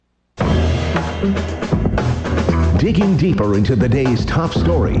Digging deeper into the day's top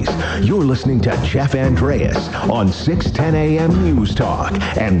stories, you're listening to Jeff Andreas on 610 AM News Talk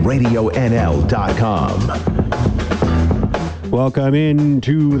and RadioNL.com. Welcome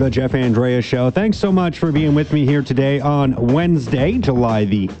into the Jeff Andreas Show. Thanks so much for being with me here today on Wednesday, July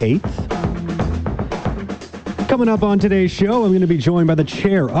the 8th. Coming up on today's show, I'm going to be joined by the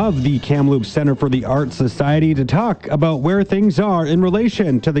chair of the Kamloops Center for the Arts Society to talk about where things are in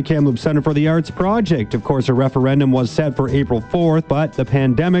relation to the Kamloops Center for the Arts project. Of course, a referendum was set for April 4th, but the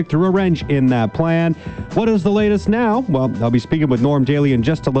pandemic threw a wrench in that plan. What is the latest now? Well, I'll be speaking with Norm Daly in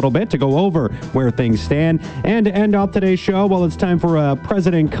just a little bit to go over where things stand. And to end off today's show, well, it's time for a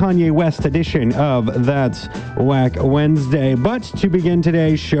President Kanye West edition of That's Whack Wednesday. But to begin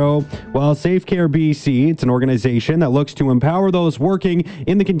today's show, well, Safe Care BC, it's an organization that looks to empower those working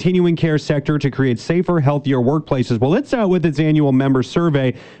in the continuing care sector to create safer, healthier workplaces. Well, it's out with its annual member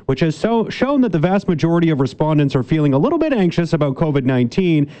survey, which has shown that the vast majority of respondents are feeling a little bit anxious about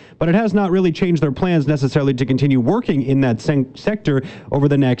COVID-19, but it has not really changed their plans necessarily to continue working in that sector over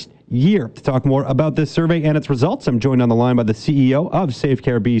the next year. To talk more about this survey and its results, I'm joined on the line by the CEO of Safe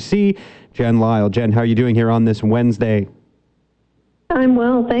Care BC, Jen Lyle. Jen, how are you doing here on this Wednesday? I'm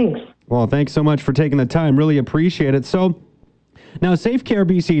well, thanks. Well, thanks so much for taking the time. Really appreciate it. So now, Safe Care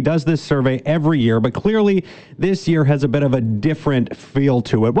BC does this survey every year, but clearly this year has a bit of a different feel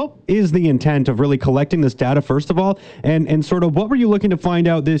to it. What is the intent of really collecting this data, first of all, and sort of what were you looking to find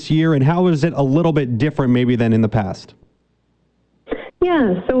out this year, and how is it a little bit different maybe than in the past?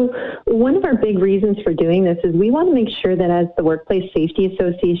 Yeah, so one of our big reasons for doing this is we want to make sure that as the Workplace Safety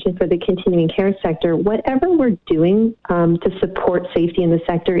Association for the continuing care sector, whatever we're doing to support safety in the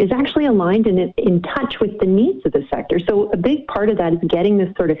sector is actually aligned and in touch with the needs of the sector. So a big part of that is getting this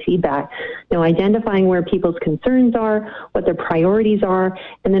sort of feedback, identifying where people's concerns are, what their priorities are,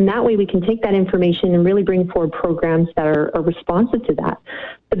 and then that way we can take that information and really bring forward programs that are responsive to that.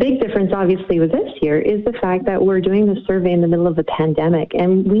 The big difference, obviously, with this year is the fact that we're doing this survey in the middle of a pandemic.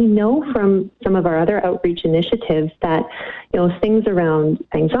 And we know from some of our other outreach initiatives that, things around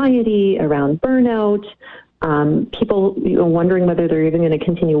anxiety, around burnout, people wondering whether they're even going to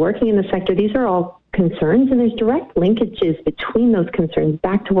continue working in the sector, these are all concerns, and there's direct linkages between those concerns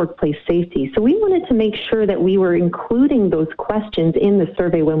back to workplace safety. So we wanted to make sure that we were including those questions in the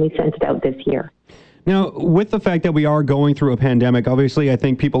survey when we sent it out this year. Now, with the fact that we are going through a pandemic, obviously, I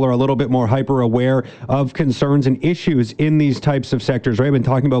think people are a little bit more hyper aware of concerns and issues in these types of sectors, right? I've been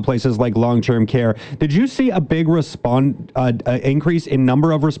talking about places like long-term care. Did you see a big increase in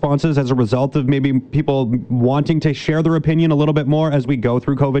number of responses as a result of maybe people wanting to share their opinion a little bit more as we go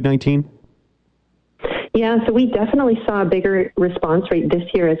through COVID-19? Yeah, so we definitely saw a bigger response rate this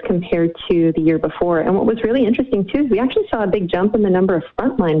year as compared to the year before. And what was really interesting, too, is we actually saw a big jump in the number of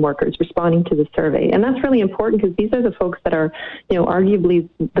frontline workers responding to the survey. And that's really important because these are the folks that are, arguably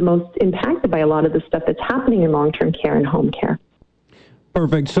the most impacted by a lot of the stuff that's happening in long-term care and home care.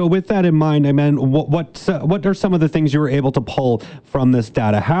 Perfect. So with that in mind, what are some of the things you were able to pull from this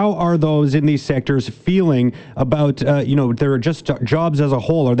data? How are those in these sectors feeling about, their just jobs as a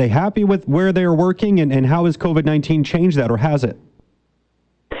whole? Are they happy with where they're working, and how has COVID-19 changed that, or has it?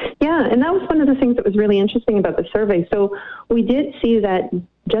 Yeah, and that was one of the things that was really interesting about the survey. So we did see that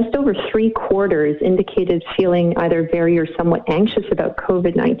just over 3/4 indicated feeling either very or somewhat anxious about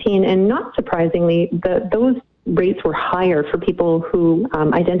COVID-19, and not surprisingly, those rates were higher for people who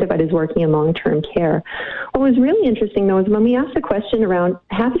identified as working in long-term care. What was really interesting, though, is when we asked the question around,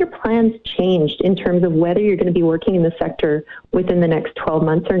 have your plans changed in terms of whether you're going to be working in the sector within the next 12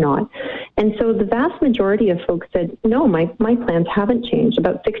 months or not? And so the vast majority of folks said, no, my plans haven't changed,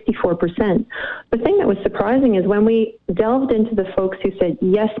 about 64%. The thing that was surprising is when we delved into the folks who said,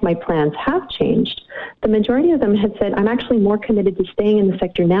 yes, my plans have changed, the majority of them had said, I'm actually more committed to staying in the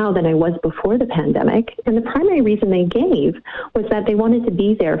sector now than I was before the pandemic. And the primary reason they gave was that they wanted to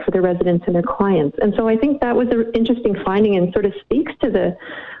be there for their residents and their clients. And so I think that was an interesting finding and sort of speaks to the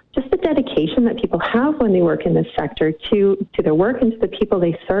dedication that people have when they work in this sector to their work and to the people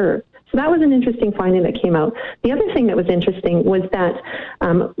they serve. So that was an interesting finding that came out. The other thing that was interesting was that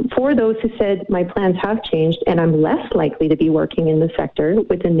for those who said, my plans have changed and I'm less likely to be working in the sector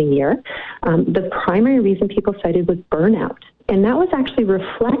within the year, the primary reason people cited was burnout. And that was actually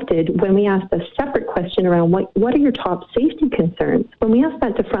reflected when we asked a separate question around what are your top safety concerns? When we asked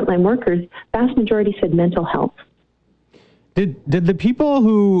that to frontline workers, vast majority said mental health. Did the people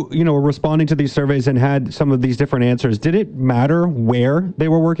who, were responding to these surveys and had some of these different answers, did it matter where they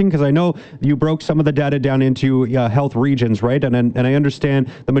were working? Because I know you broke some of the data down into health regions, right? And I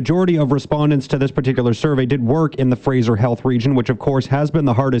understand the majority of respondents to this particular survey did work in the Fraser Health region, which of course has been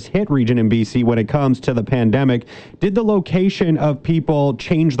the hardest hit region in BC when it comes to the pandemic. Did the location of people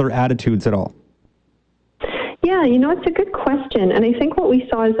change their attitudes at all? Yeah, it's a good question. And I think what we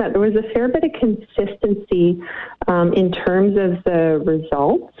saw is that there was a fair bit of consistency in terms of the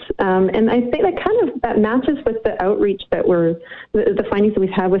results. And I think that matches with the outreach the findings that we've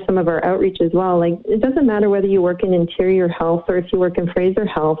had with some of our outreach as well. Like, it doesn't matter whether you work in Interior Health or if you work in Fraser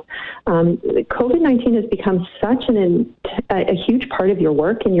Health. COVID-19 has become such a huge part of your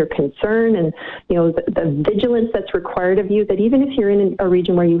work and your concern and, the vigilance that's required of you, that even if you're in a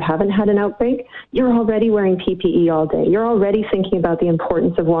region where you haven't had an outbreak, you're already wearing PPE all day. You're already thinking about the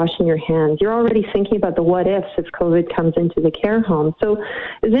importance of washing your hands. You're already thinking about the what ifs if COVID comes into the care home. So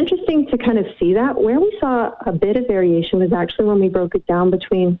it's interesting to kind of see that. Where we saw a bit of variation was actually when we broke it down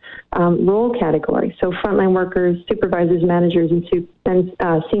between role categories. So frontline workers, supervisors, managers, and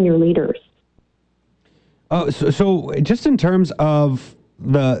senior leaders. So just in terms of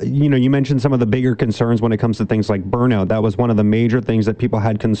you mentioned some of the bigger concerns when it comes to things like burnout. That was one of the major things that people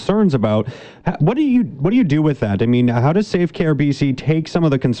had concerns about. What do you do with that? I mean, how does Safe Care BC take some of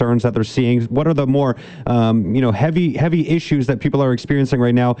the concerns that they're seeing? What are the more, heavy issues that people are experiencing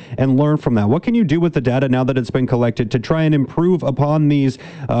right now and learn from that? What can you do with the data now that it's been collected to try and improve upon these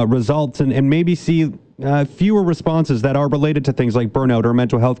results and maybe see fewer responses that are related to things like burnout or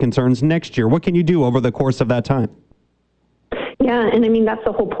mental health concerns next year? What can you do over the course of that time? Yeah, and I mean, that's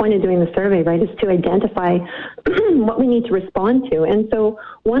the whole point of doing the survey, right, is to identify what we need to respond to. And so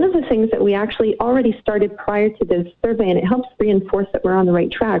one of the things that we actually already started prior to this survey, and it helps reinforce that we're on the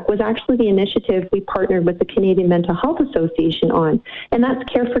right track, was actually the initiative we partnered with the Canadian Mental Health Association on, and that's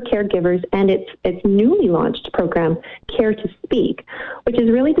Care for Caregivers and its newly launched program, Care to Speak, which is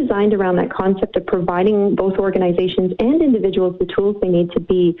really designed around that concept of providing both organizations and individuals the tools they need to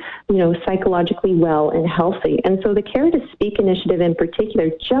be, psychologically well and healthy. And so the Care to Speak initiative in particular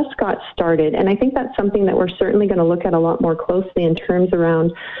just got started, and I think that's something that we're certainly going to look at a lot more closely in terms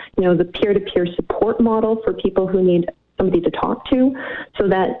around, the peer-to-peer support model for people who need somebody to talk to, so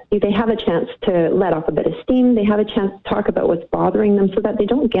that they have a chance to let off a bit of steam, they have a chance to talk about what's bothering them so that they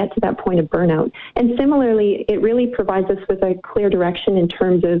don't get to that point of burnout. And similarly, it really provides us with a clear direction in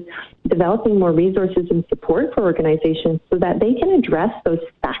terms of developing more resources and support for organizations so that they can address those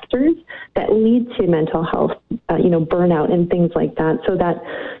factors that lead to mental health, burnout and things like that, so that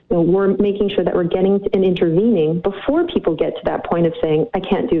we're making sure that we're getting and intervening before people get to that point of saying, I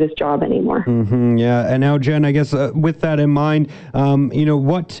can't do this job anymore. Mm-hmm, yeah. And now, Jen, I guess with that in mind,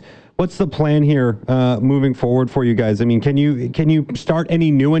 what's the plan here moving forward for you guys? I mean, can you start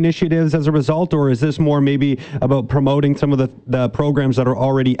any new initiatives as a result, or is this more maybe about promoting some of the programs that are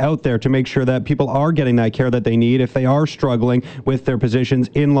already out there to make sure that people are getting that care that they need if they are struggling with their positions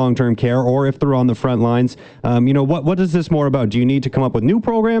in long-term care or if they're on the front lines? What is this more about? Do you need to come up with new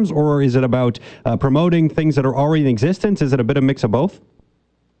programs, or is it about promoting things that are already in existence? Is it a bit of mix of both?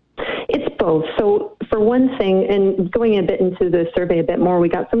 It's both. So for one thing, and going a bit into the survey a bit more, we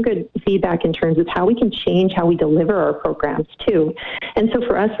got some good feedback in terms of how we can change how we deliver our programs too. And so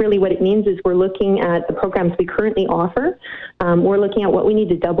for us, really what it means is we're looking at the programs we currently offer. We're looking at what we need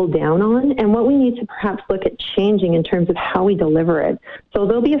to double down on and what we need to perhaps look at changing in terms of how we deliver it. So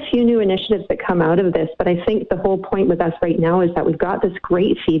there'll be a few new initiatives that come out of this, but I think the whole point with us right now is that we've got this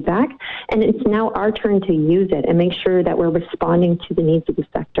great feedback, and it's now our turn to use it and make sure that we're responding to the needs of the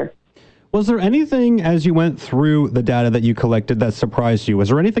sector. Was there anything as you went through the data that you collected that surprised you? Was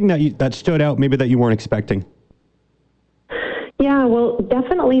there anything that stood out maybe that you weren't expecting? Yeah, well,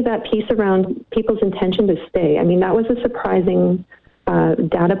 definitely that piece around people's intention to stay. I mean, that was a surprising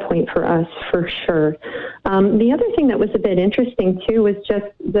data point for us, for sure. The other thing that was a bit interesting, too, was just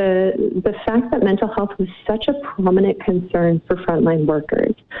the fact that mental health was such a prominent concern for frontline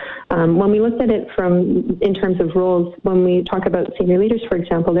workers. When we looked at it in terms of roles, when we talk about senior leaders, for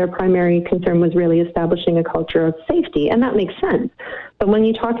example, their primary concern was really establishing a culture of safety, and that makes sense. But when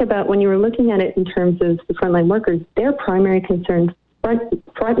you were looking at it in terms of the frontline workers, their primary concern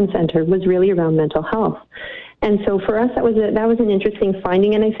front and center was really around mental health. And so for us, that was an interesting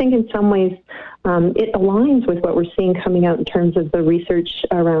finding, and I think in some ways it aligns with what we're seeing coming out in terms of the research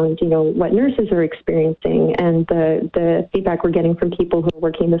around, what nurses are experiencing and the feedback we're getting from people who are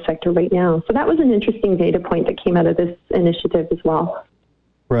working in the sector right now. So that was an interesting data point that came out of this initiative as well.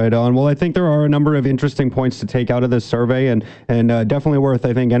 Right on. Well, I think there are a number of interesting points to take out of this survey, and definitely worth,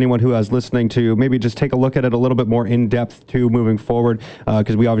 I think, anyone who is listening to maybe just take a look at it a little bit more in depth too moving forward,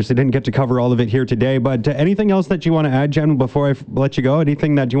 because we obviously didn't get to cover all of it here today. But anything else that you want to add, Jen, before I let you go?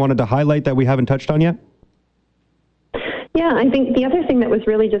 Anything that you wanted to highlight that we haven't touched on yet? Yeah, I think the other thing that was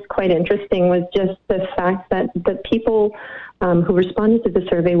really just quite interesting was just the fact that the people who responded to the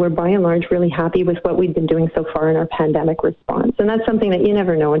survey were by and large really happy with what we've been doing so far in our pandemic response. And that's something that you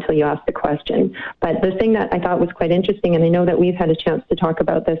never know until you ask the question. But the thing that I thought was quite interesting, and I know that we've had a chance to talk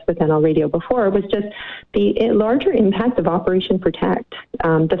about this with NL Radio before, was just the larger impact of Operation Protect.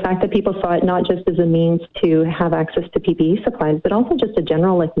 The fact that people saw it not just as a means to have access to PPE supplies, but also just a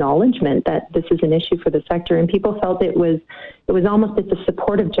general acknowledgement that this is an issue for the sector. And people felt it was almost a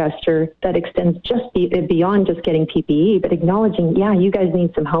supportive gesture that extends just beyond just getting PPE, but acknowledging, yeah, you guys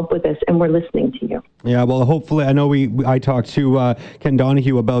need some help with this, and we're listening to you. Yeah, well, hopefully, I know I talked to Ken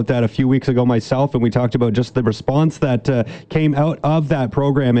Donahue about that a few weeks ago myself, and we talked about just the response that came out of that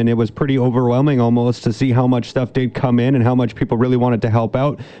program, and it was pretty overwhelming almost to see how much stuff did come in and how much people really wanted to help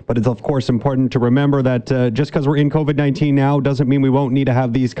out. But it's, of course, important to remember that just because we're in COVID-19 now doesn't mean we won't need to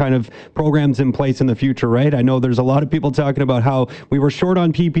have these kind of programs in place in the future, right? I know there's a lot of people talking about how we were short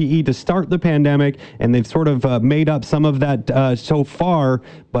on PPE to start the pandemic, and they've sort of made up some of that so far,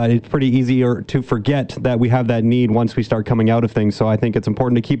 but it's pretty easy to forget that we have that need once we start coming out of things. So I think it's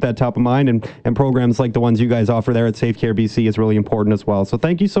important to keep that top of mind, and programs like the ones you guys offer there at Safe Care BC is really important as well. So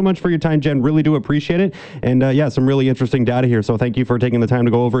thank you so much for your time, Jen. Really do appreciate it. And yeah, some really interesting data here. So thank you for taking the time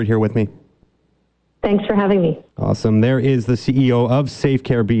to go over it here with me. Thanks for having me. Awesome. There is the CEO of Safe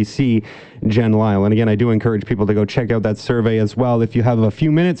Care BC, Jen Lyle. And again, I do encourage people to go check out that survey as well. If you have a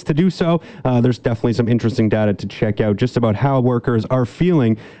few minutes to do so, there's definitely some interesting data to check out just about how workers are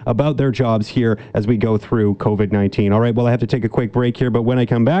feeling about their jobs here as we go through COVID-19. All right, well, I have to take a quick break here, but when I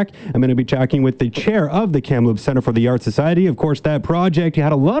come back, I'm going to be talking with the chair of the Kamloops Centre for the Arts Society. Of course, that project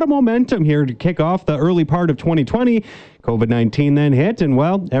had a lot of momentum here to kick off the early part of 2020. COVID-19 then hit, and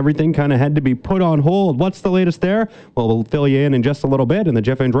well, everything kind of had to be put on hold. What's the latest there? Well, we'll fill you in just a little bit, and the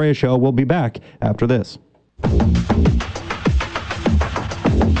Jeff Andrea Show will be back after this.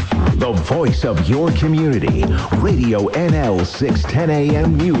 The voice of your community. Radio NL 610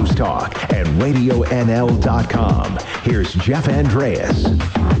 AM News Talk and RadioNL.com. Here's Jeff Andreas.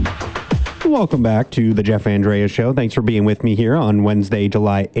 Welcome back to the Jeff Andrea Show. Thanks for being with me here on Wednesday,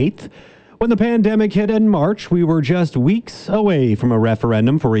 July 8th. When the pandemic hit in March, we were just weeks away from a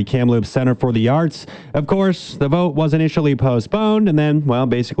referendum for a Kamloops Centre for the Arts. Of course, the vote was initially postponed and then, well,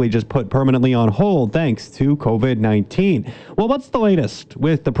 basically just put permanently on hold thanks to COVID-19. Well, what's the latest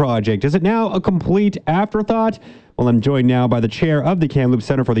with the project? Is it now a complete afterthought? Well, I'm joined now by the chair of the Kamloops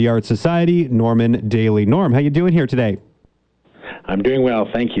Centre for the Arts Society, Norman Daly. Norm, how you doing here today? I'm doing well,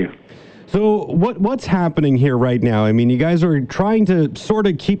 thank you. So what's happening here right now? I mean, you guys are trying to sort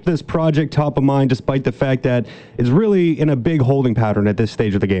of keep this project top of mind despite the fact that it's really in a big holding pattern at this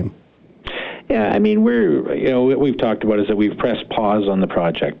stage of the game. Yeah, I mean, what we've talked about is that we've pressed pause on the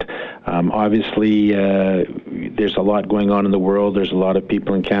project. Obviously, there's a lot going on in the world. There's a lot of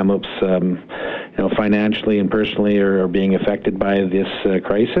people in Kamloops, financially and personally are being affected by this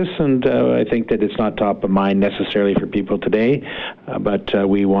crisis. And I think that it's not top of mind necessarily for people today, but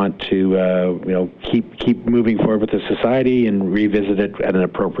we want to, keep moving forward with the society and revisit it at an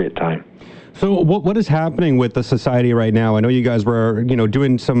appropriate time. So what is happening with the society right now? I know you guys were,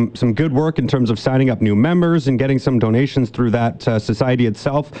 doing some good work in terms of signing up new members and getting some donations through that society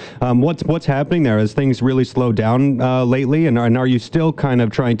itself. What's happening there? Has things really slowed down lately? And are you still kind of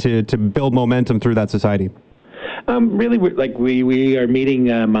trying to build momentum through that society? Really, we are meeting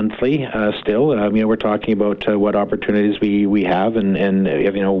monthly still. We're talking about what opportunities we have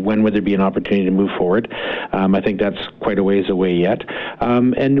and when would there be an opportunity to move forward. I think that's quite a ways away yet.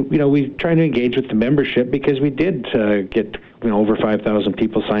 We're trying to engage with the membership because we did get over 5,000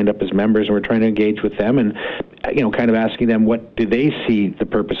 people signed up as members, and we're trying to engage with them and kind of asking them what do they see the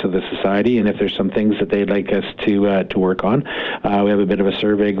purpose of the society, and if there's some things that they'd like us to work on. We have a bit of a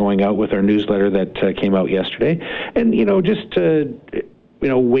survey going out with our newsletter that came out yesterday, and just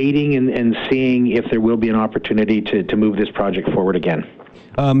waiting and seeing if there will be an opportunity to move this project forward again.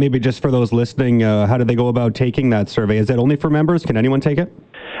 Maybe just for those listening, how do they go about taking that survey? Is it only for members? Can anyone take it?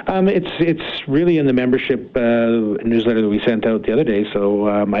 It's really in the membership newsletter that we sent out the other day, so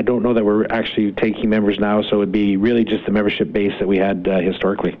I don't know that we're actually taking members now, so it'd be really just the membership base that we had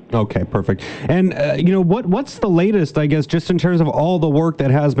historically. Okay, perfect. And, what's the latest, I guess, just in terms of all the work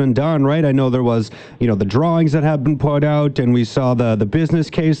that has been done, right? I know there was, the drawings that have been put out, and we saw the business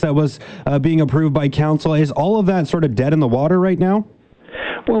case that was being approved by council. Is all of that sort of dead in the water right now?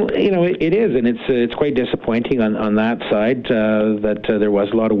 Well, it is, and it's quite disappointing on that side that there was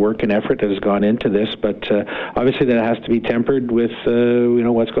a lot of work and effort that has gone into this, but obviously that has to be tempered with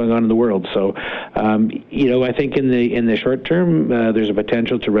what's going on in the world. So, I think in the short term, there's a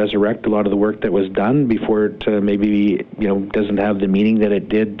potential to resurrect a lot of the work that was done before it maybe doesn't have the meaning that it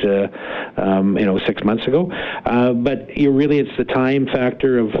did 6 months ago. But really, it's the time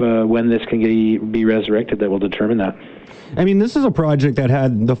factor of when this can be resurrected that will determine that. I mean, this is a project that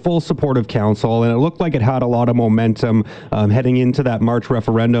had the full support of council, and it looked like it had a lot of momentum heading into that March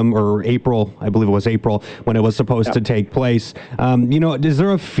referendum, or April, I believe it was April, when it was supposed to take place. Is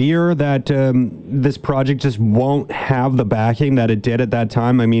there a fear that this project just won't have the backing that it did at that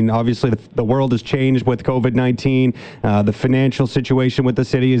time? I mean, obviously the world has changed with COVID-19. The financial situation with the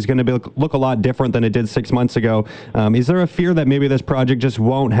city is going to look a lot different than it did 6 months ago. Is there a fear that maybe this project just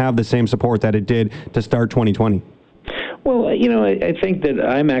won't have the same support that it did to start 2020? Well, I think that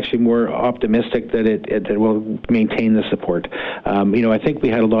I'm actually more optimistic that it will maintain the support. I think we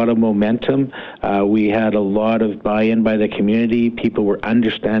had a lot of momentum. We had a lot of buy-in by the community. People were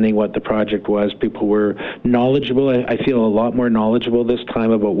understanding what the project was. People were knowledgeable. I feel a lot more knowledgeable this time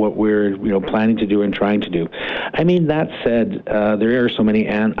about what we're planning to do and trying to do. I mean, that said, there are so many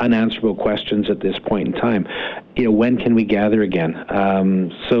unanswerable questions at this point in time. When can we gather again?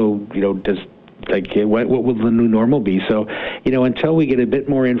 What will the new normal be? So, until we get a bit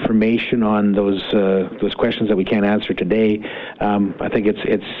more information on those questions that we can't answer today, I think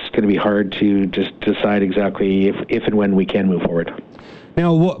it's going to be hard to just decide exactly if and when we can move forward.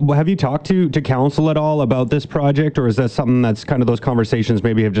 Now, have you talked to council at all about this project, or is that something that's kind of those conversations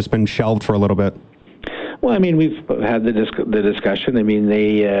maybe have just been shelved for a little bit? Well, I mean, we've had the discussion. I mean,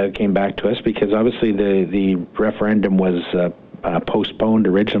 they came back to us because obviously the referendum was postponed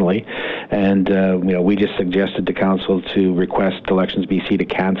originally, and we just suggested to council to request Elections BC to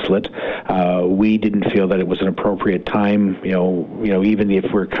cancel it. We didn't feel that it was an appropriate time. Even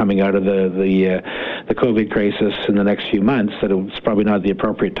if we're coming out of the COVID crisis in the next few months, that it was probably not the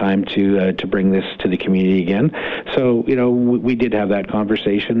appropriate time to bring this to the community again. So we did have that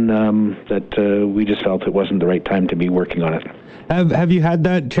conversation that we just felt it wasn't the right time to be working on it. Have you had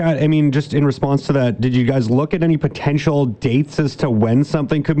that chat? I mean, just in response to that, did you guys look at any potential dates as to when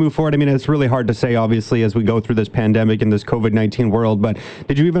something could move forward? I mean, it's really hard to say, obviously, as we go through this pandemic and this COVID-19 world, but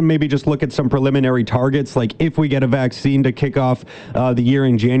did you even maybe just look at some preliminary targets? Like, if we get a vaccine to kick off the year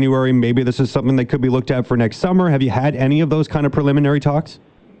in January, maybe this is something that could be looked at for next summer. Have you had any of those kind of preliminary talks?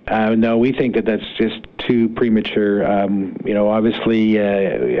 No, we think that that's just too premature. Obviously,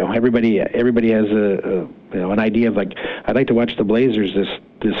 everybody has an idea of I'd like to watch the Blazers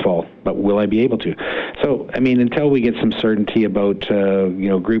this fall, but will I be able to? So, I mean, until we get some certainty about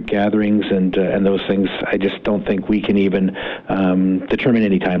group gatherings and those things, I just don't think we can even determine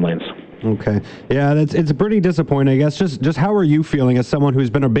any timelines. Okay. Yeah, it's pretty disappointing. I guess just how are you feeling as someone who's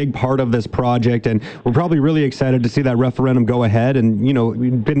been a big part of this project? And we're probably really excited to see that referendum go ahead. And,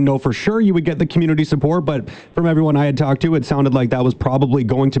 we didn't know for sure you would get the community support, but from everyone I had talked to, it sounded like that was probably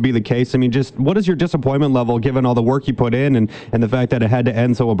going to be the case. I mean, just what is your disappointment level given all the work you put in and the fact that it had to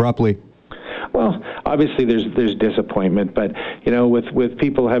end so abruptly? Well, obviously there's disappointment, but with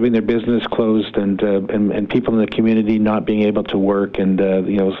people having their business closed and people in the community not being able to work, and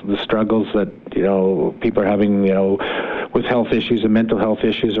the struggles that people are having with health issues and mental health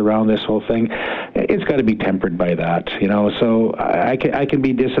issues around this whole thing, it's got to be tempered by that. So I can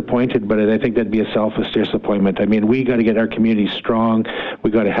be disappointed, but I think that'd be a selfish disappointment. I mean, we got to get our community strong.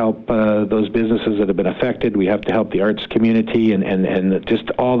 We got to help those businesses that have been affected. We have to help the arts community and just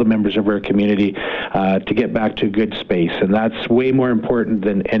all the members of our community to get back to a good space, and that's way more important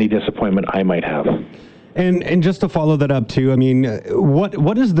than any disappointment I might have. And just to follow that up too, I mean,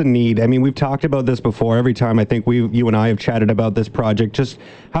 what is the need? I mean, we've talked about this before. Every time I think you and I have chatted about this project, just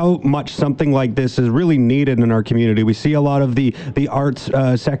how much something like this is really needed in our community. We see a lot of the arts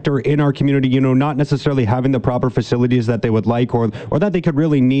sector in our community, not necessarily having the proper facilities that they would like, or that they could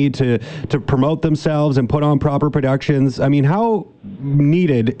really need to promote themselves and put on proper productions. I mean, how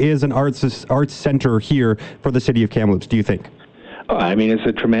needed is an arts center here for the city of Kamloops, do you think? I mean, it's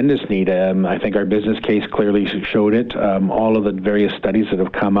a tremendous need. I think our business case clearly showed it. All of the various studies that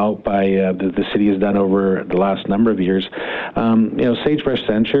have come out by the city has done over the last number of years. Sagebrush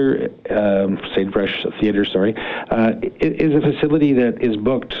Theatre, is a facility that is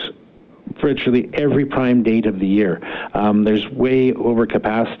booked virtually every prime date of the year. There's way over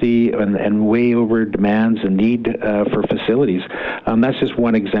capacity and way over demands and need for facilities. That's just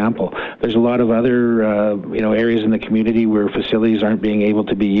one example. There's a lot of other areas in the community where facilities aren't being able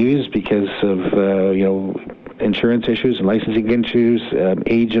to be used because of insurance issues and licensing issues,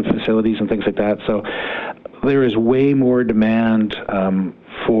 age of facilities and things like that. So there is way more demand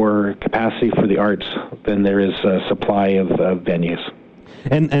for capacity for the arts than there is supply of venues.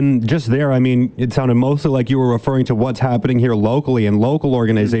 And just there, I mean, it sounded mostly like you were referring to what's happening here locally and local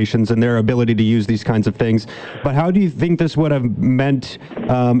organizations and their ability to use these kinds of things. But how do you think this would have meant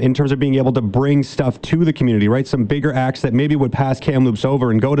in terms of being able to bring stuff to the community, right? Some bigger acts that maybe would pass Kamloops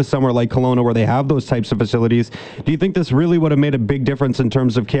over and go to somewhere like Kelowna where they have those types of facilities. Do you think this really would have made a big difference in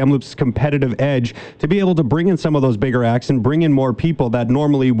terms of Kamloops' competitive edge to be able to bring in some of those bigger acts and bring in more people that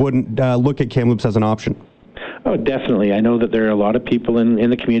normally wouldn't look at Kamloops as an option? Oh, definitely. I know that there are a lot of people in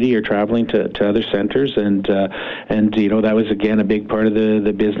the community who are traveling to other centers, and you know, that was again a big part of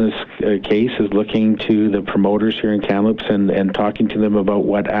the business case, is looking to the promoters here in Kamloops and talking to them about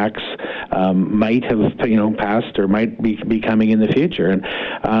what acts might have passed or might be coming in the future. And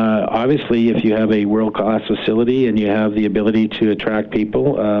obviously, if you have a world-class facility and you have the ability to attract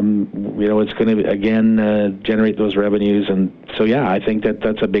people, it's going to again generate those revenues. And so, yeah, I think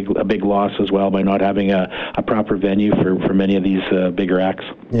that's a big loss as well by not having a proper venue for many of these bigger acts.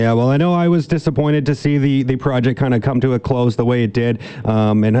 Yeah, well, I know I was disappointed to see the project kind of come to a close the way it did,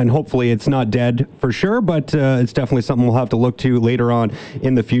 and hopefully it's not dead for sure, but it's definitely something we'll have to look to later on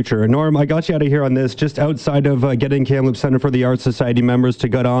in the future. Norm, I got you out of here on this. Just outside of getting Kamloops Centre for the Arts Society members to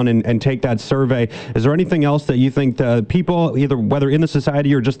get on and take that survey, is there anything else that you think people, either whether in the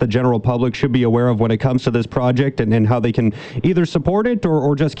society or just the general public, should be aware of when it comes to this project and how they can either support it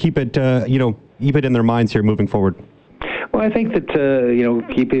or just keep it in their minds here moving forward? Well, I think that,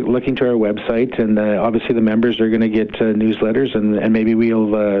 keep looking to our website, and obviously the members are going to get newsletters, and maybe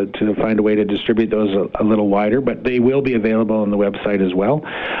we'll to find a way to distribute those a little wider, but they will be available on the website as well.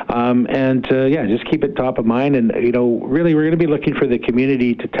 Just keep it top of mind, and, really we're going to be looking for the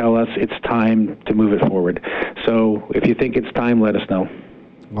community to tell us it's time to move it forward. So if you think it's time, let us know.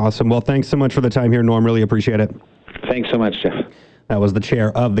 Awesome. Well, thanks so much for the time here, Norm. Really appreciate it. Thanks so much, Jeff. That was the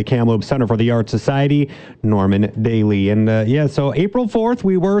chair of the Kamloops Centre for the Arts Society, Norman Daly. And so April 4th,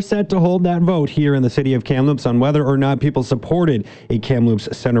 we were set to hold that vote here in the city of Kamloops on whether or not people supported a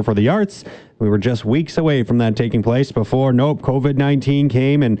Kamloops Centre for the Arts. We were just weeks away from that taking place before, COVID-19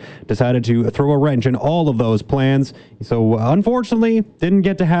 came and decided to throw a wrench in all of those plans. So unfortunately, didn't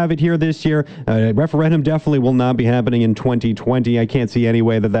get to have it here this year. Referendum definitely will not be happening in 2020. I can't see any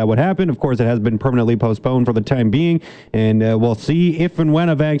way that would happen. Of course, it has been permanently postponed for the time being, and we'll see if and when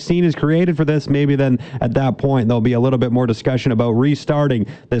a vaccine is created for this. Maybe then at that point, there'll be a little bit more discussion about restarting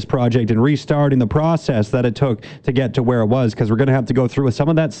this project and restarting the process that it took to get to where it was, because we're going to have to go through some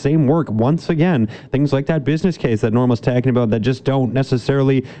of that same work once again. Things like that business case that Norm was talking about that just don't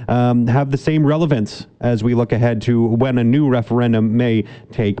necessarily have the same relevance as we look ahead to when a new referendum may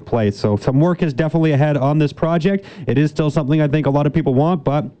take place. So some work is definitely ahead on this project. It is still something I think a lot of people want,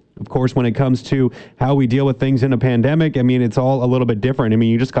 but of course, when it comes to how we deal with things in a pandemic, I mean, it's all a little bit different. I mean,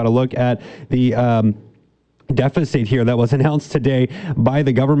 you just got to look at the deficit here that was announced today by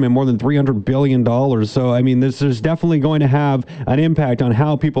the government, more than $300 billion. So, I mean, this is definitely going to have an impact on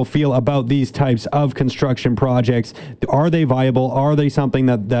how people feel about these types of construction projects. Are they viable? Are they something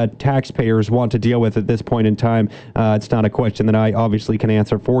that taxpayers want to deal with at this point in time? It's not a question that I obviously can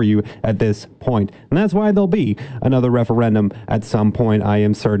answer for you at this point. And that's why there'll be another referendum at some point, I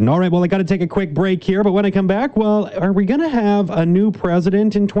am certain. All right, well, I got to take a quick break here, but when I come back, well, are we going to have a new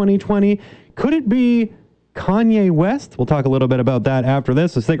president in 2020? Could it be Kanye West? We'll talk a little bit about that after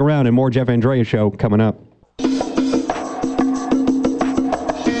this, so stick around, and more Jeff Andrea Show coming up.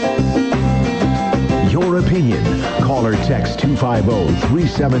 Your opinion. Call or text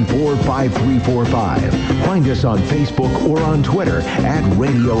 250-374-5345. Find us on Facebook or on Twitter at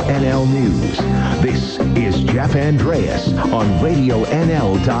Radio NL News. This is Jeff Andreas on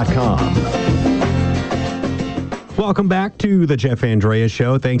RadioNL.com. Welcome back to the Jeff Andrea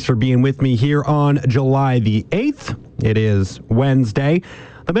Show. Thanks for being with me here on July the 8th. It is Wednesday,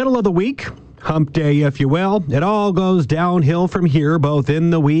 the middle of the week, hump day, if you will. It all goes downhill from here, both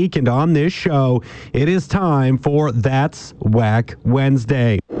in the week and on this show. It is time for That's Whack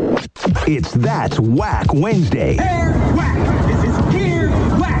Wednesday. It's That's Whack Wednesday. Hair whack. This is here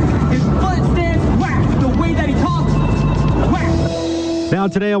whack. His foot stands whack. The way that he talks, whack. Now,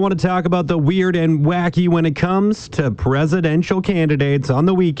 today I want to talk about the weird and wacky when it comes to presidential candidates on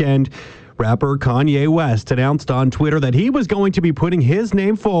the weekend. Rapper Kanye West announced on Twitter that he was going to be putting his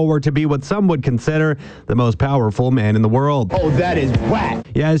name forward to be what some would consider the most powerful man in the world. Oh, that is whack.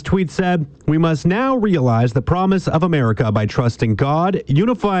 Yeah, his tweet said, "We must now realize the promise of America by trusting God,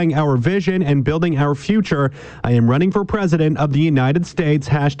 unifying our vision, and building our future. I am running for president of the United States,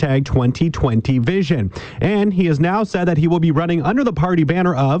 hashtag 2020 vision." And he has now said that he will be running under the party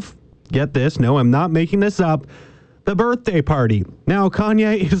banner of, get this, no, I'm not making this up, the birthday party. Now,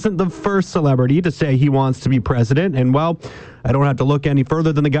 Kanye isn't the first celebrity to say he wants to be president, and well, I don't have to look any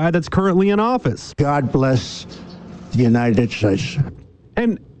further than the guy that's currently in office. God bless the United States.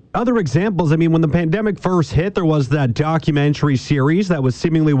 And other examples, I mean, when the pandemic first hit, there was that documentary series that was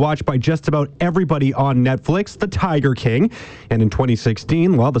seemingly watched by just about everybody on Netflix, The Tiger King. And in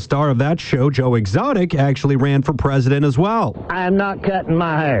 2016, well, the star of that show, Joe Exotic, actually ran for president as well. I am not cutting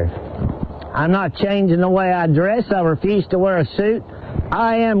my hair. I'm not changing the way I dress. I refuse to wear a suit.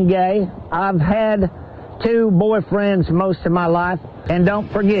 I am gay. I've had 2 boyfriends most of my life. And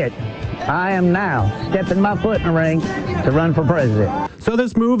don't forget, I am now stepping my foot in the ring to run for president. So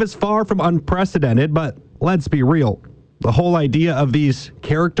this move is far from unprecedented, but let's be real. The whole idea of these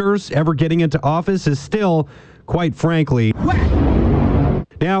characters ever getting into office is still, quite frankly,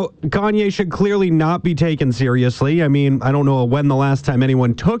 now, Kanye should clearly not be taken seriously. I mean, I don't know when the last time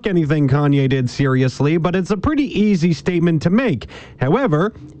anyone took anything Kanye did seriously, but it's a pretty easy statement to make.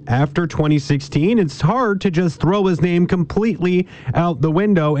 However, after 2016, it's hard to just throw his name completely out the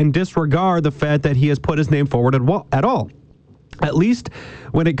window and disregard the fact that he has put his name forward at all. At least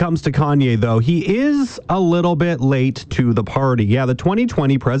when it comes to Kanye, though, he is a little bit late to the party. Yeah, the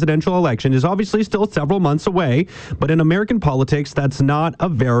 2020 presidential election is obviously still several months away, but in American politics, that's not a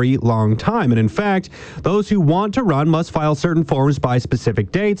very long time. And in fact, those who want to run must file certain forms by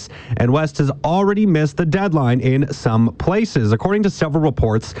specific dates, and West has already missed the deadline in some places. According to several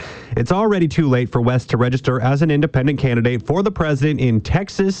reports, it's already too late for West to register as an independent candidate for the president in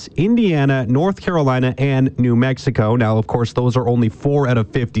Texas, Indiana, North Carolina, and New Mexico. Now, of course, those are only 4 out of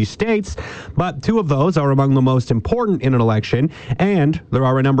 50 states, but 2 of those are among the most important in an election, and there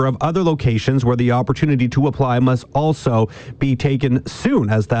are a number of other locations where the opportunity to apply must also be taken soon,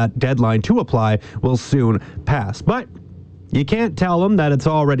 as that deadline to apply will soon pass. But you can't tell them that it's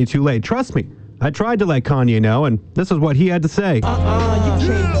already too late. Trust me, I tried to let Kanye know, and this is what he had to say. You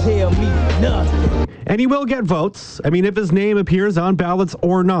can't tell me nothing. And he will get votes. I mean, if his name appears on ballots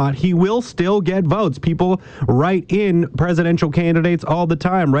or not, he will still get votes. People write in presidential candidates all the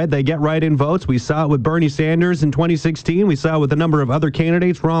time, right? They get write-in votes. We saw it with Bernie Sanders in 2016. We saw it with a number of other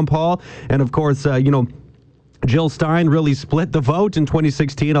candidates, Ron Paul, and of course, Jill Stein really split the vote in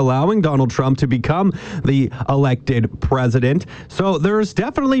 2016, allowing Donald Trump to become the elected president. So there's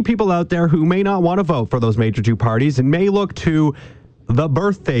definitely people out there who may not want to vote for those major 2 parties and may look to the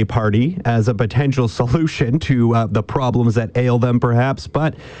birthday party as a potential solution to the problems that ail them, perhaps.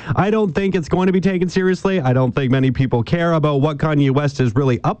 But I don't think it's going to be taken seriously. I don't think many people care about what Kanye West is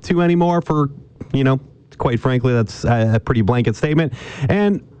really up to anymore for, quite frankly, that's a pretty blanket statement.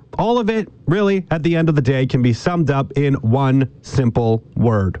 And all of it, really, at the end of the day, can be summed up in one simple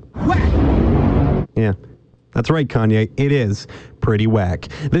word. Whack! Yeah. That's right, Kanye. It is pretty whack.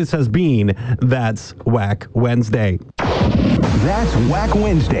 This has been That's Whack Wednesday. That's Whack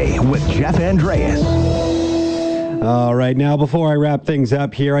Wednesday with Jeff Andreas. All right, now before I wrap things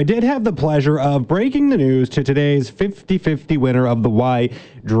up here, I did have the pleasure of breaking the news to today's 50-50 winner of the Y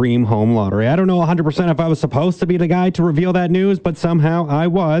Dream Home Lottery. I don't know 100% if I was supposed to be the guy to reveal that news, but somehow I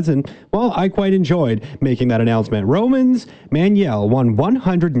was, and, well, I quite enjoyed making that announcement. Romans Manuel won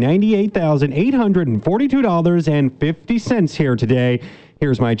 $198,842.50 here today.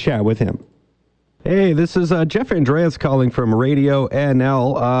 Here's my chat with him. Hey, this is Jeff Andreas calling from Radio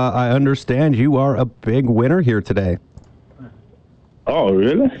NL. I understand you are a big winner here today. Oh,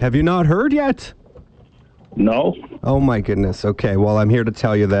 really? Have you not heard yet? No. Oh, my goodness. Okay, well, I'm here to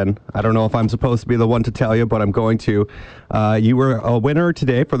tell you then. I don't know if I'm supposed to be the one to tell you, but I'm going to. You were a winner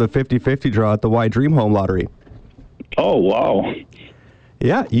today for the 50-50 draw at the Y Dream Home Lottery. Oh, wow.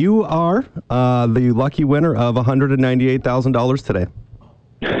 Yeah, you are the lucky winner of $198,000 today.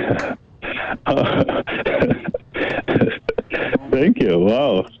 Thank you.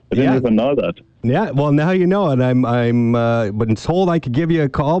 Wow. I didn't even know that. Yeah, well, now you know it. I'm been told I could give you a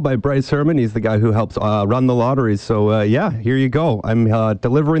call by Bryce Herman. He's the guy who helps run the lotteries. So, yeah, here you go. I'm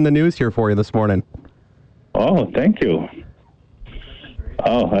delivering the news here for you this morning. Oh, thank you.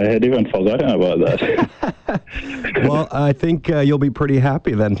 Oh, I had even forgotten about that. Well, I think you'll be pretty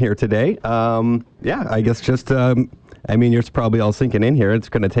happy then here today. Yeah, I guess just, you're probably all sinking in here. It's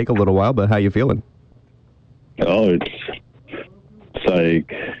going to take a little while, but how you feeling? Oh, it's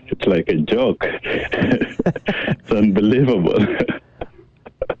it's like a joke. It's unbelievable.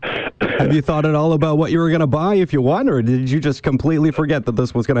 Have you thought at all about what you were going to buy if you won, or did you just completely forget that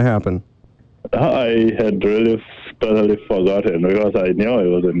this was going to happen? I had really totally forgotten because I knew I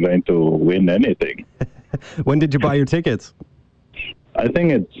wasn't going to win anything. When did you buy your tickets? I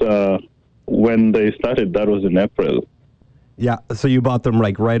think it's when they started, that was in April. Yeah, so you bought them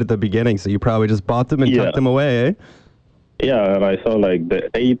like right at the beginning, so you probably just bought them and tucked them away, eh? Yeah, and I saw like the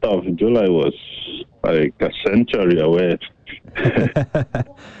 8th of July was like a century away.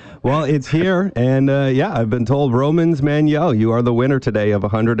 Well, it's here, and yeah, I've been told Romans Manuel, you are the winner today of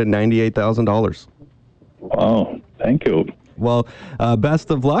 $198,000. Wow, thank you. Well,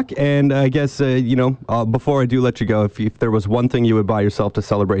 best of luck, and I guess, before I do let you go, if there was one thing you would buy yourself to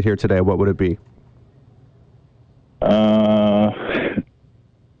celebrate here today, what would it be?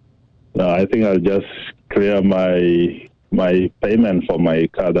 No, I think I'll just clear my payment for my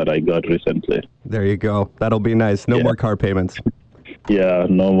car that I got recently. There you go. That'll be nice. No more car payments. Yeah,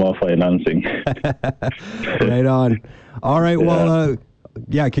 no more financing. Right on. All right, well,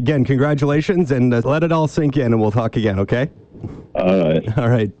 again, congratulations, and let it all sink in, and we'll talk again, okay? All right. All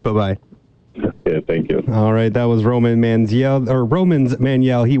right, bye-bye. Okay, thank you. All right, that was Romans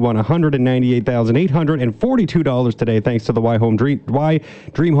Manuel. He won $198,842 today, thanks to the Y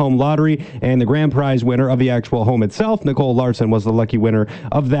Dream Home Lottery, and the grand prize winner of the actual home itself, Nicole Larson, was the lucky winner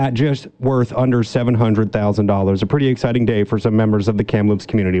of that, just worth under $700,000. A pretty exciting day for some members of the Kamloops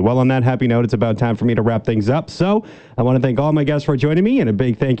community. Well, on that happy note, it's about time for me to wrap things up. So I want to thank all my guests for joining me, and a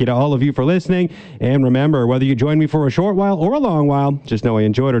big thank you to all of you for listening. And remember, whether you join me for a short while or a long while, just know I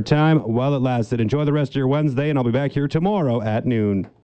enjoyed our time while it lasted. Enjoy the rest of your Wednesday, and I'll be back here tomorrow at noon.